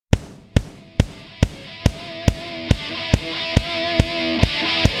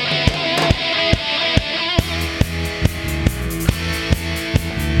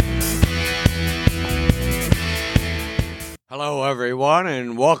everyone,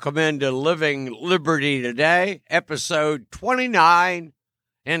 and welcome into Living Liberty Today, episode 29,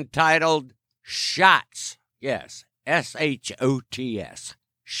 entitled Shots. Yes, S-H-O-T-S,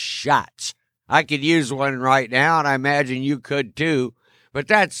 Shots. I could use one right now, and I imagine you could too, but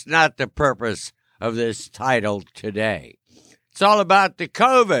that's not the purpose of this title today. It's all about the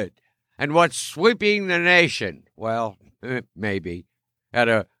COVID and what's sweeping the nation. Well, maybe at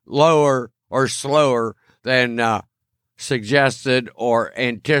a lower or slower than suggested or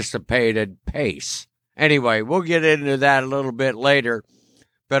anticipated pace. Anyway, we'll get into that a little bit later,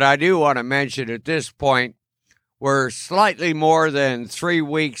 but I do want to mention at this point, we're slightly more than 3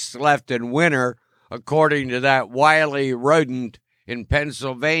 weeks left in winter, according to that wily rodent in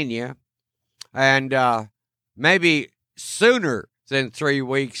Pennsylvania, and maybe sooner than 3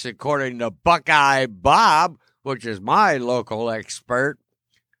 weeks, according to Buckeye Bob, which is my local expert.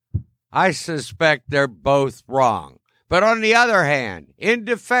 I suspect they're both wrong. But on the other hand, in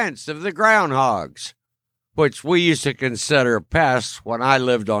defense of the groundhogs, which we used to consider pests when I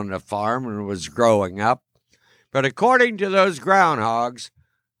lived on the farm and was growing up, but according to those groundhogs,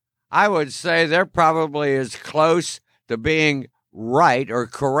 I would say they're probably as close to being right or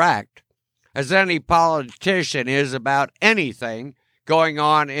correct as any politician is about anything going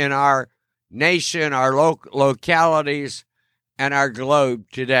on in our nation, our localities, and our globe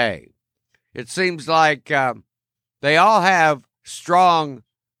today. It seems like they all have strong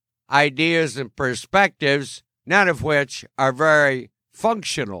ideas and perspectives, none of which are very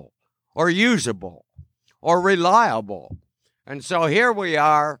functional or usable or reliable. And so here we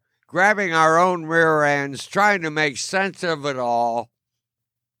are, grabbing our own rear ends, trying to make sense of it all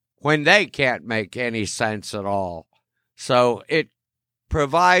when they can't make any sense at all. So it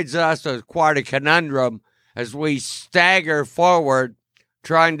provides us with quite a conundrum as we stagger forward,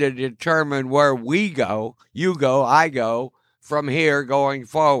 trying to determine where we go, you go, I go, from here going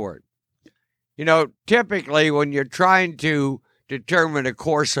forward. You know, typically when you're trying to determine a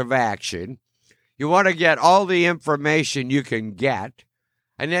course of action, you want to get all the information you can get,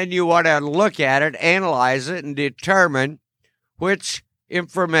 and then you want to look at it, analyze it, and determine which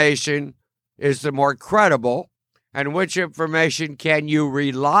information is the more credible and which information can you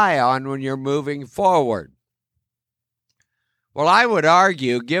rely on when you're moving forward. Well, I would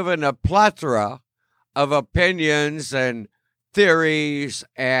argue, given a plethora of opinions and theories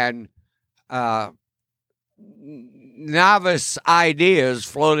and novice ideas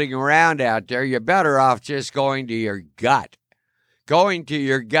floating around out there, you're better off just going to your gut. Going to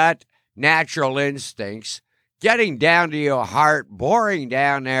your gut natural instincts, getting down to your heart, boring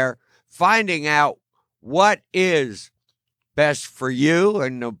down there, finding out what is best for you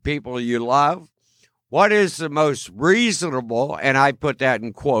and the people you love. What is the most reasonable, and I put that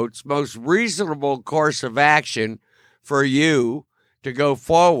in quotes, most reasonable course of action for you to go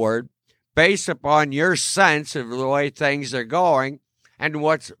forward based upon your sense of the way things are going and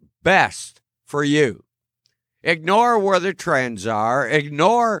what's best for you? Ignore where the trends are,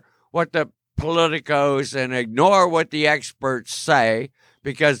 ignore what the politicos and ignore what the experts say,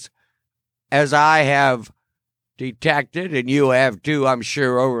 because as I have detected, and you have too, I'm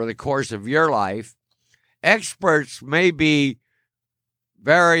sure, over the course of your life, experts may be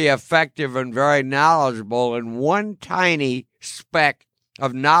very effective and very knowledgeable in one tiny speck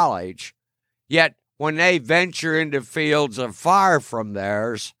of knowledge, yet when they venture into fields far from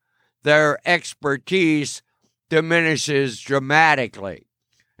theirs, their expertise diminishes dramatically.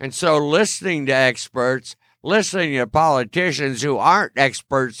 And so listening to experts, listening to politicians who aren't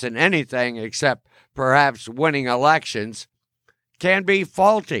experts in anything except perhaps winning elections, can be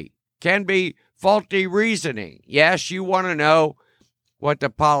faulty, faulty reasoning. Yes, you want to know what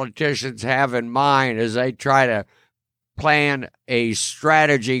the politicians have in mind as they try to plan a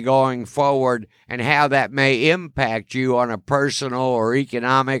strategy going forward and how that may impact you on a personal or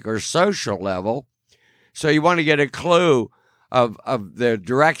economic or social level. So you want to get a clue of the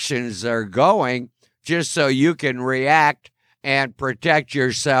directions they're going, just so you can react and protect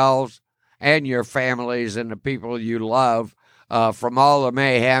yourselves and your families and the people you love from all the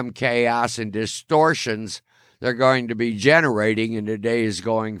mayhem, chaos, and distortions they're going to be generating in the days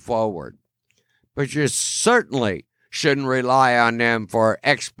going forward. But you certainly shouldn't rely on them for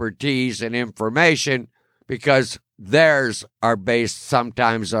expertise and information, because theirs are based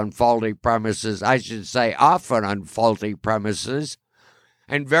sometimes on faulty premises. I should say often on faulty premises.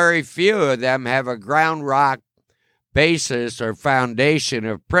 And very few of them have a ground rock basis or foundation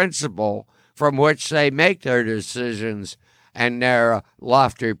of principle from which they make their decisions and their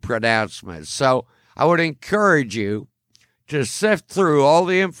lofty pronouncements. So I would encourage you to sift through all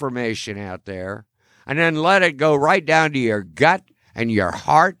the information out there and then let it go right down to your gut and your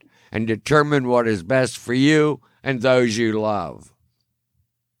heart and determine what is best for you and those you love.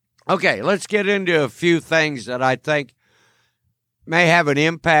 Okay, let's get into a few things that I think may have an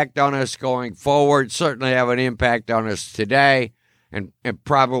impact on us going forward, certainly have an impact on us today, and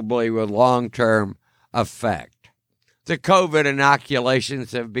probably with long-term effect. The COVID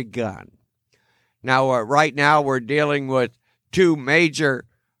inoculations have begun. Now, right now, we're dealing with two major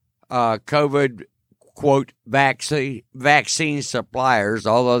COVID, quote, vaccine suppliers,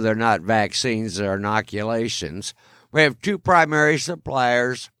 although they're not vaccines, they're inoculations. We have two primary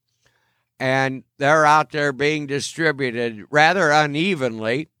suppliers, and they're out there being distributed rather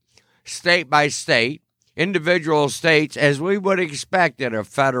unevenly, state by state. Individual states, as we would expect in a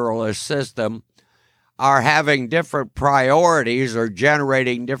federalist system, are having different priorities or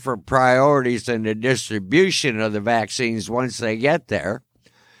generating different priorities in the distribution of the vaccines once they get there.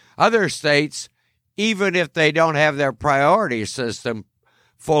 Other states, even if they don't have their priority system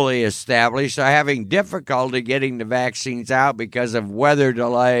fully established, are having difficulty getting the vaccines out because of weather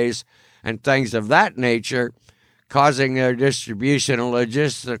delays and things of that nature, causing their distribution and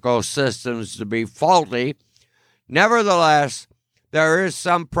logistical systems to be faulty. Nevertheless, there is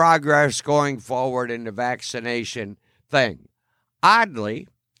some progress going forward in the vaccination thing. Oddly,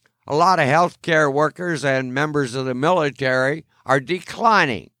 a lot of healthcare workers and members of the military are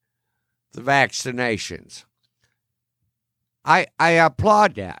declining the vaccinations. I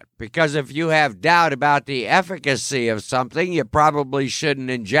applaud that, because if you have doubt about the efficacy of something, you probably shouldn't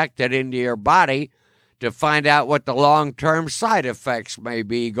inject it into your body to find out what the long-term side effects may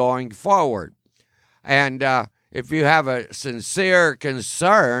be going forward. And if you have a sincere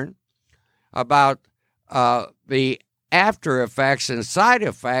concern about the after effects and side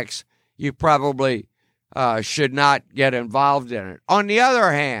effects, you probably should not get involved in it. On the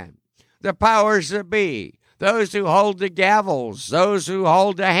other hand, the powers that be, those who hold the gavels, those who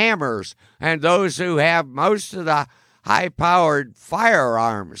hold the hammers, and those who have most of the high-powered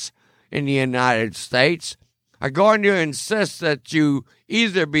firearms in the United States are going to insist that you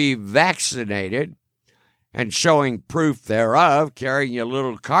either be vaccinated and showing proof thereof, carrying your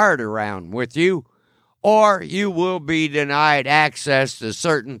little card around with you, or you will be denied access to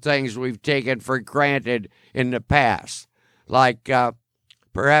certain things we've taken for granted in the past, like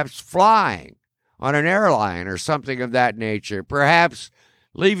perhaps flying on an airline or something of that nature, perhaps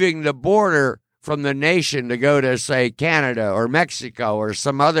leaving the border from the nation to go to, say, Canada or Mexico or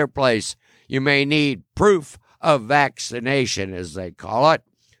some other place. You may need proof of vaccination, as they call it,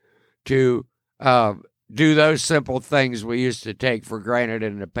 to do those simple things we used to take for granted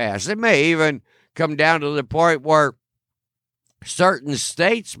in the past. It may even come down to the point where certain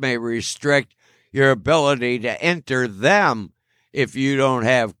states may restrict your ability to enter them if you don't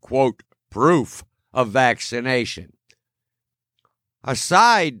have, quote, proof of vaccination. A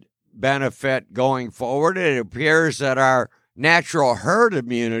side benefit going forward, it appears that our natural herd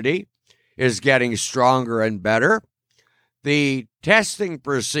immunity is getting stronger and better. The testing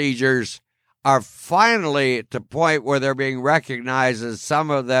procedures are finally at the point where they're being recognized as some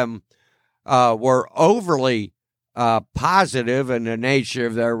of them were overly positive in the nature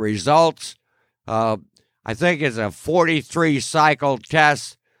of their results. I think it's a 43-cycle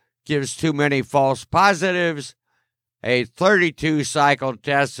test gives too many false positives. A 32-cycle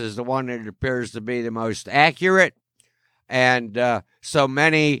test is the one that appears to be the most accurate. And so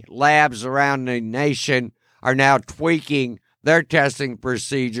many labs around the nation are now tweaking their testing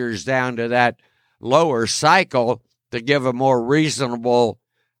procedures down to that lower cycle to give a more reasonable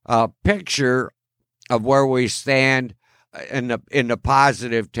picture of where we stand in the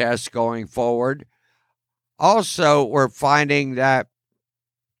positive tests going forward. Also, we're finding that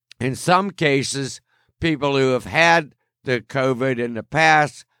in some cases, people who have had the COVID in the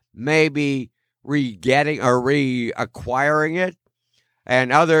past may be re-getting or reacquiring it,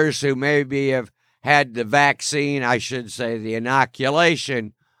 and others who maybe have had the vaccine, I should say the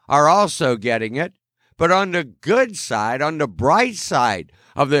inoculation, are also getting it. But on the good side, on the bright side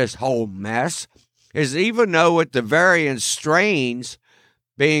of this whole mess, is even though with the variant strains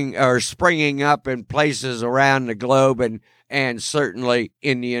springing up in places around the globe and certainly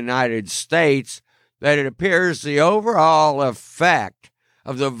in the United States, that it appears the overall effect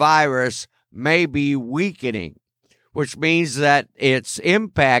of the virus may be weakening, which means that its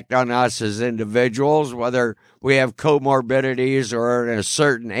impact on us as individuals, whether we have comorbidities or in a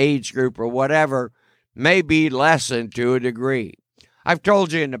certain age group or whatever, may be lessened to a degree. I've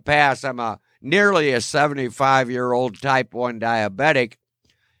told you in the past, I'm nearly a 75-year-old type 1 diabetic.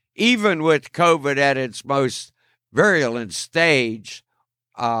 Even with COVID at its most virulent stage,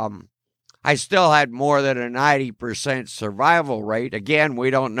 I still had more than a 90% survival rate. Again,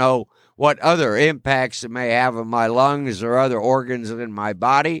 we don't know what other impacts it may have on my lungs or other organs in my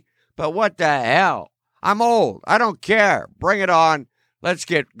body, but what the hell? I'm old. I don't care. Bring it on. Let's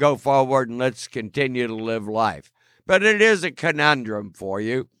go forward and let's continue to live life. But it is a conundrum for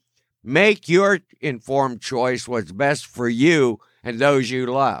you. Make your informed choice what's best for you and those you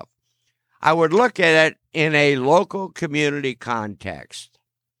love. I would look at it in a local community context.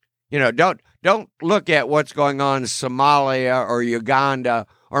 Don't look at what's going on in Somalia or Uganda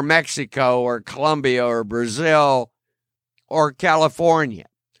or Mexico or Colombia or Brazil or California.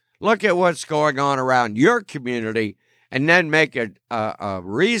 Look at what's going on around your community and then make a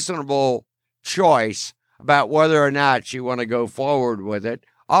reasonable choice about whether or not you want to go forward with it.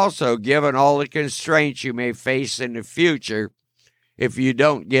 Also, given all the constraints you may face in the future if you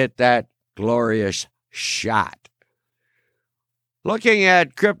don't get that glorious shot. Looking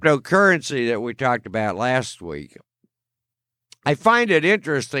at cryptocurrency that we talked about last week, I find it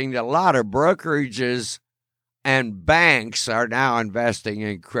interesting that a lot of brokerages and banks are now investing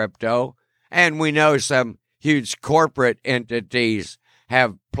in crypto, and we know some huge corporate entities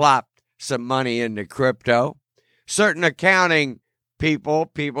have plopped some money into crypto. Certain accounting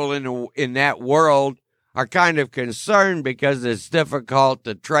people in that world are kind of concerned because it's difficult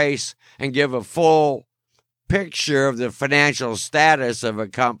to trace and give a full picture of the financial status of a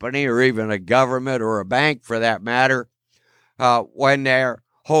company or even a government or a bank for that matter when they're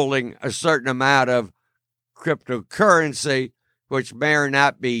holding a certain amount of cryptocurrency, which may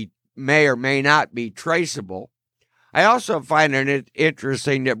or may not be traceable. I also find it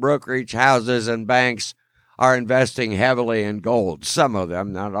interesting that brokerage houses and banks are investing heavily in gold. Some of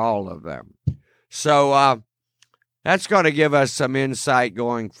them, not all of them. So that's going to give us some insight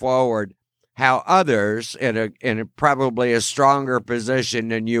going forward how others in probably a stronger position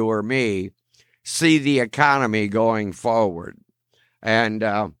than you or me see the economy going forward.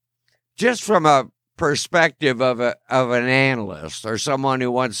 And just from a perspective of an analyst or someone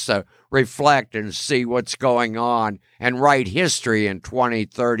who wants to reflect and see what's going on and write history in 20,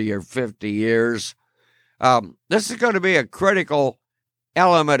 30, or 50 years, this is going to be a critical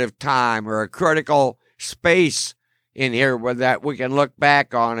element of time or a critical space in here where that we can look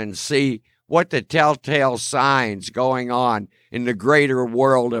back on and see what the telltale signs going on in the greater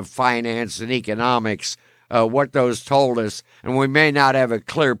world of finance and economics, what those told us, and we may not have a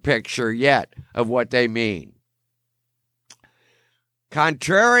clear picture yet of what they mean.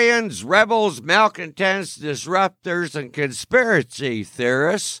 Contrarians, rebels, malcontents, disruptors, and conspiracy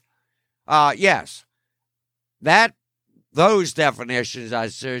theorists. Yes, those definitions, I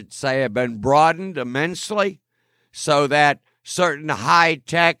should say, have been broadened immensely so that certain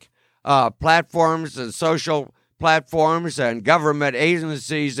high-tech platforms and social platforms and government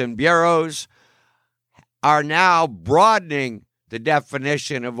agencies and bureaus are now broadening the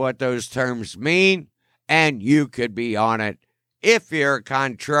definition of what those terms mean, and you could be on it if you're a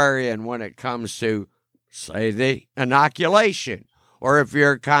contrarian when it comes to, say, the inoculation, or if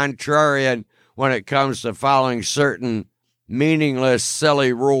you're a contrarian when it comes to following certain meaningless,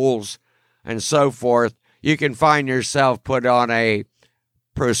 silly rules and so forth. You can find yourself put on a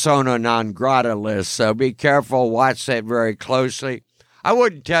persona non grata list, so be careful, watch that very closely. I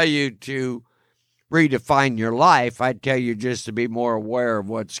wouldn't tell you to redefine your life. I'd tell you just to be more aware of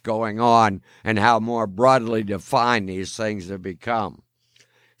what's going on and how more broadly defined these things have become.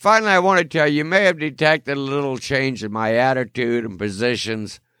 Finally, I want to tell you may have detected a little change in my attitude and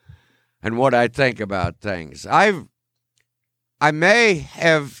positions and what I think about things. I may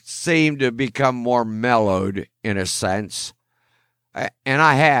have seemed to become more mellowed in a sense. And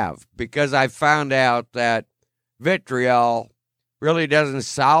I have, because I found out that vitriol really doesn't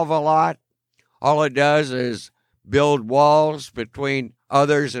solve a lot. All it does is build walls between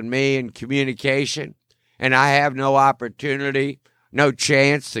others and me in communication. And I have no opportunity, no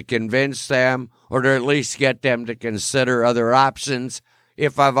chance to convince them or to at least get them to consider other options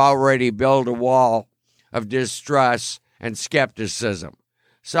if I've already built a wall of distrust and skepticism.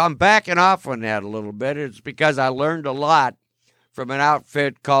 So I'm backing off on that a little bit. It's because I learned a lot from an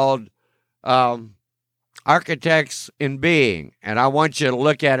outfit called Architects in Being. And I want you to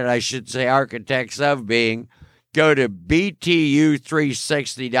look at it, I should say Architects of Being. Go to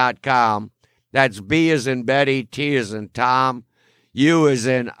BTU360.com. That's B as in Betty, T as in Tom, U as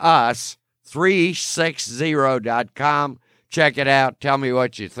in us, 360.com. Check it out. Tell me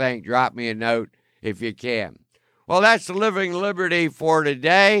what you think. Drop me a note if you can. Well, that's Living Liberty for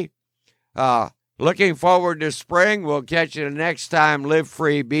today. Looking forward to spring. We'll catch you the next time. Live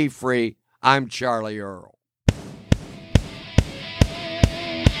free, be free. I'm Charlie Earl.